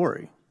that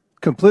story.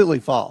 Completely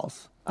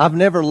false. I've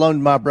never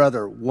loaned my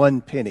brother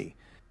 1 penny.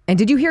 And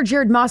did you hear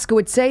Jared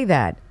Moskowitz say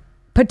that?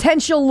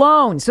 Potential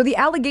loan. So the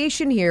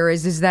allegation here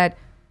is that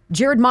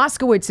Jared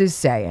Moskowitz is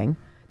saying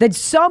that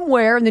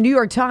somewhere in the New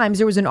York Times,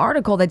 there was an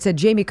article that said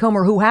Jamie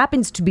Comer, who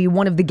happens to be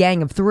one of the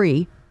gang of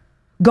 3,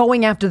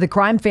 going after the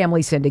crime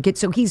family syndicate.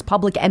 So he's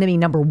public enemy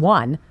number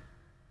 1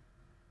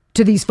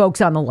 to these folks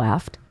on the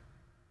left,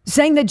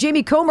 saying that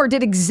Jamie Comer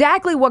did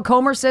exactly what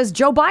Comer says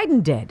Joe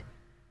Biden did.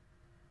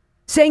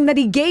 Saying that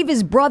he gave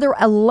his brother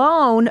a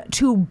loan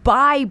to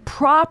buy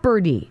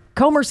property.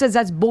 Comer says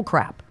that's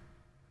bullcrap.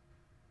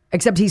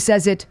 Except he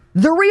says it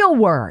the real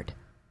word.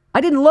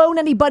 I didn't loan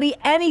anybody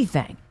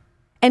anything.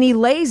 And he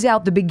lays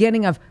out the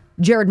beginning of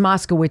Jared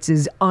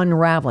Moskowitz's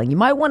unraveling. You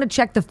might want to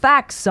check the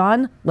facts,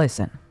 son.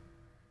 Listen.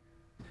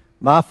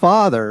 My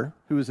father,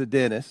 who was a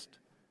dentist,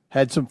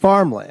 had some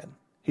farmland.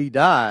 He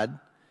died,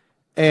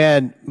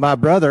 and my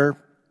brother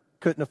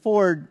couldn't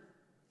afford.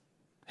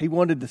 He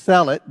wanted to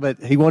sell it, but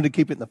he wanted to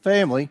keep it in the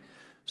family,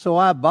 so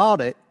I bought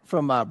it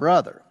from my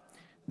brother.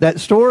 That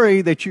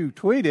story that you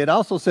tweeted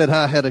also said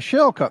I had a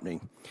shell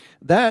company.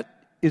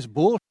 That is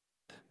bullshit.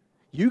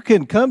 You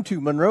can come to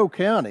Monroe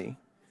County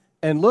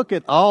and look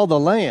at all the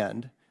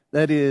land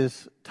that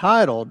is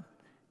titled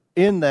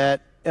in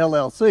that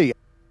LLC.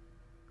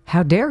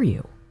 How dare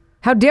you?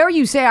 How dare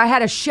you say I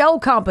had a shell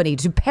company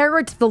to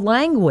parrot the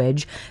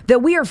language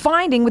that we are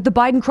finding with the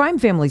Biden crime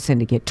family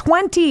syndicate?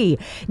 20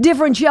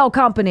 different shell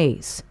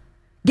companies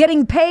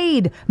getting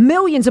paid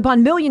millions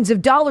upon millions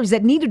of dollars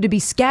that needed to be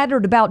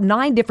scattered about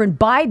 9 different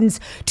Bidens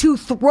to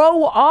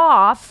throw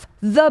off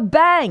the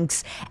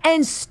banks.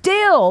 And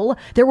still,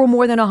 there were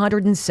more than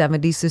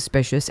 170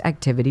 suspicious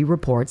activity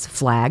reports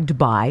flagged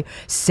by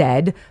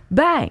said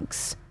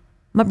banks.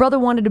 My brother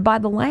wanted to buy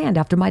the land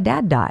after my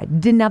dad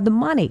died. Didn't have the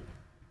money.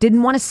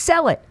 Didn't want to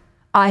sell it.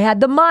 I had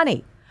the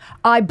money.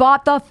 I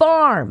bought the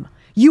farm.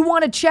 You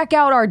want to check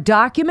out our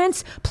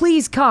documents?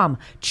 Please come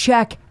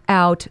check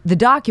out the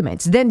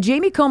documents. Then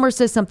Jamie Comer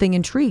says something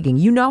intriguing.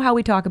 You know how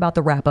we talk about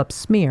the wrap-up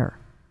smear.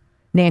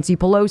 Nancy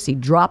Pelosi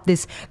dropped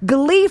this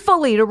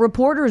gleefully to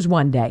reporters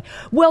one day.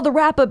 Well, the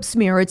wrap-up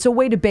smear, it's a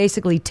way to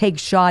basically take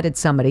shot at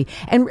somebody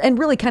and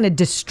really kind of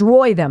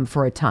destroy them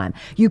for a time.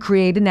 You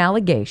create an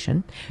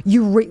allegation.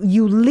 You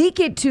leak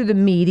it to the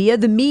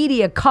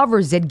media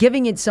covers it,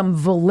 giving it some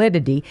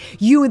validity.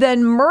 You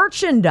then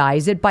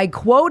merchandise it by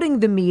quoting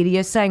the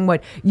media, saying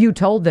what you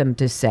told them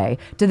to say,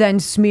 to then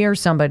smear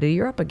somebody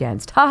you're up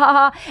against. Ha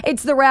ha ha,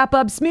 it's the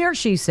wrap-up smear,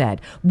 she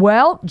said.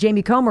 Well,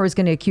 Jamie Comer is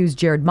going to accuse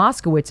Jared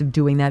Moskowitz of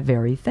doing that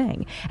very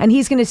thing. And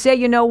he's going to say,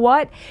 you know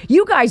what?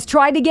 You guys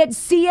tried to get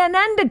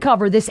CNN to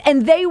cover this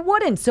and they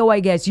wouldn't. So I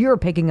guess you're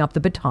picking up the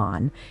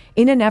baton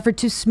in an effort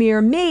to smear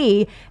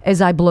me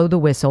as I blow the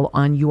whistle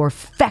on your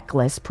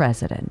feckless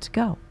president.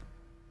 Go.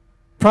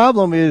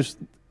 Problem is,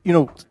 the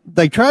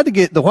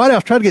White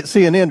House tried to get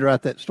CNN to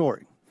write that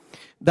story.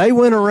 They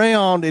went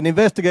around and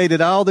investigated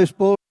all this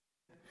bull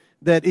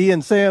that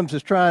Ian Sams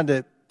is trying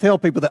to tell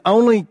people that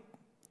only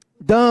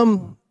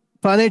dumb,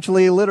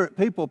 financially illiterate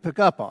people pick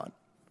up on.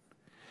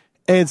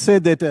 And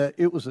said that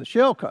it was a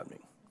shell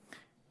company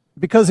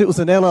because it was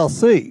an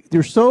LLC.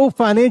 They're so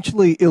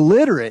financially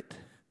illiterate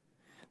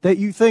that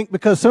you think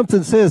because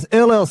something says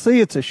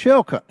LLC, it's a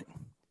shell company.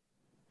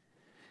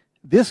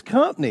 This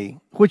company,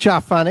 which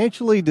I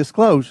financially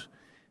disclose,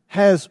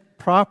 has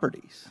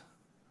properties.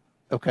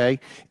 Okay,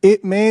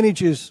 it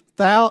manages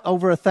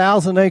over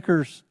 1,000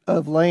 acres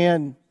of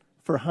land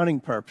for hunting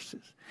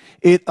purposes.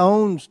 It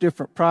owns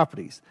different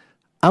properties.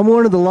 I'm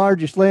one of the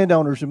largest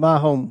landowners in my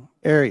home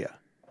area.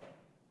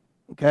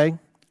 Okay,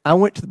 I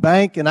went to the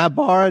bank and I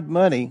borrowed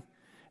money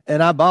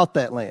and I bought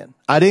that land.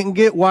 I didn't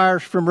get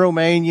wires from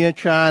Romania,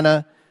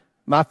 China.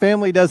 My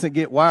family doesn't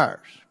get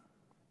wires.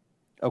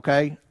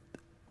 Okay,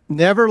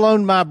 never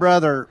loaned my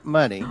brother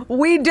money.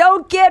 We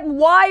don't get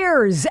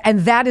wires.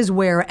 And that is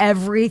where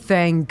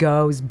everything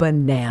goes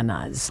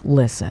bananas.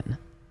 Listen.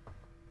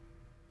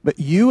 But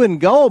you and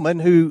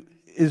Goldman, who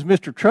is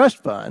Mr.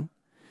 Trust Fund,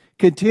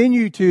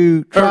 continue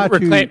to try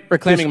to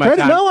reclaiming my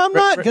time. No, I'm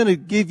not going to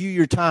give you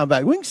your time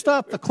back. We can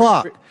stop the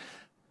clock.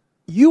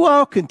 You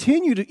all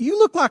continue to. You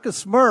look like a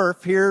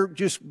Smurf here,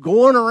 just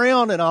going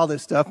around and all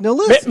this stuff. Now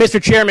listen,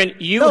 Mr. Chairman,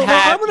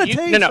 I'm going to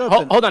tell you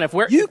something. Hold on. If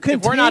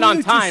we're not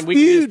on time, we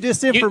spew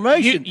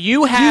disinformation.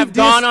 You have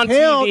gone on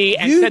TV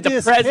and said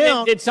the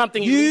president did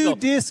something illegal.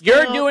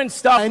 You're doing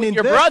stuff with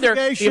your brother.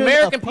 The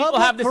American people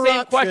have the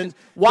same questions.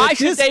 Why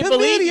should they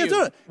believe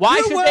you?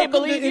 Why should they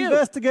believe you?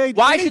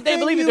 Why should they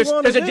believe you?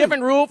 There's a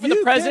different rule for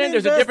the president.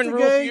 There's a different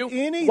rule for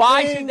you.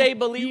 Why should they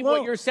believe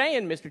what you're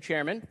saying, Mr.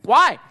 Chairman?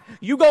 Why?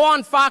 You go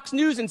on Fox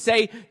News and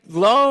say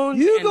loans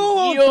and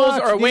deals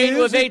are a way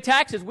to evade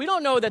taxes. We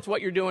don't know that's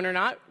what you're doing or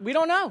not. We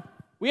don't know.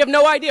 We have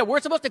no idea. We're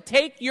supposed to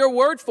take your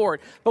word for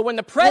it. But when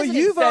the president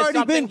you've says already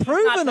something, been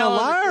proven a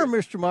liar,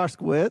 Mr.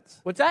 Moskowitz.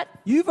 What's that?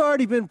 You've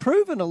already been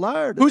proven a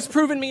liar. Who's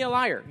proven me a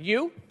liar?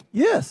 You?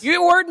 Yes.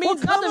 Your word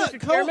means nothing,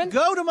 Mr. Chairman.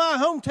 Go to my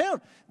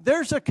hometown.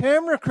 There's a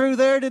camera crew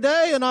there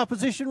today, an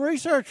opposition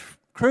research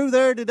crew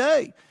there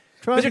today.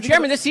 Mr.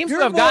 Chairman, this seems to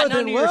have gotten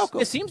under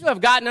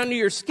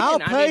your skin. I'll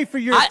pay for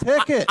your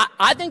ticket.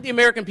 I think the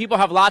American people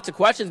have lots of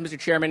questions, Mr.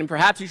 Chairman, and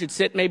perhaps you should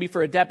sit maybe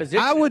for a deposition.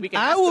 I will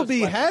be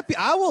happy.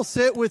 I will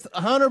sit with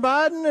Hunter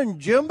Biden and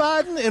Jim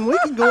Biden, and we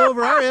can go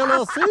over our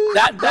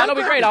LLC. That'll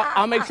be great.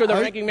 I'll make sure the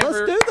ranking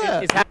member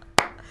is happy.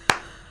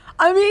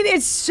 I mean,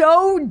 it's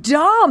so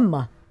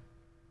dumb,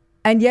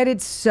 and yet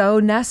it's so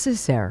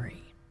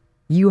necessary.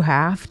 You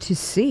have to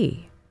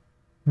see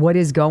what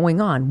is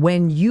going on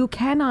when you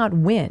cannot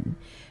win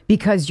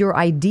because your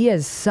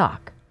ideas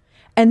suck.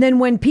 And then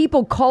when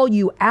people call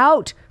you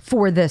out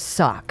for this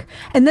suck,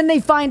 and then they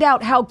find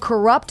out how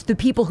corrupt the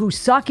people who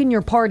suck in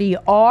your party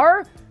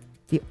are,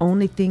 the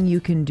only thing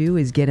you can do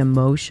is get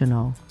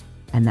emotional.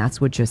 And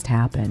that's what just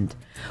happened.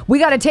 We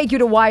got to take you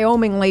to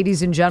Wyoming,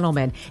 ladies and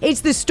gentlemen.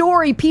 It's the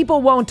story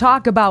people won't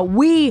talk about.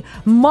 We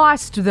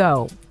must,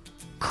 though.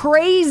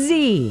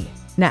 Crazy.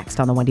 Next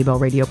on the Wendy Bell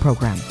Radio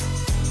program.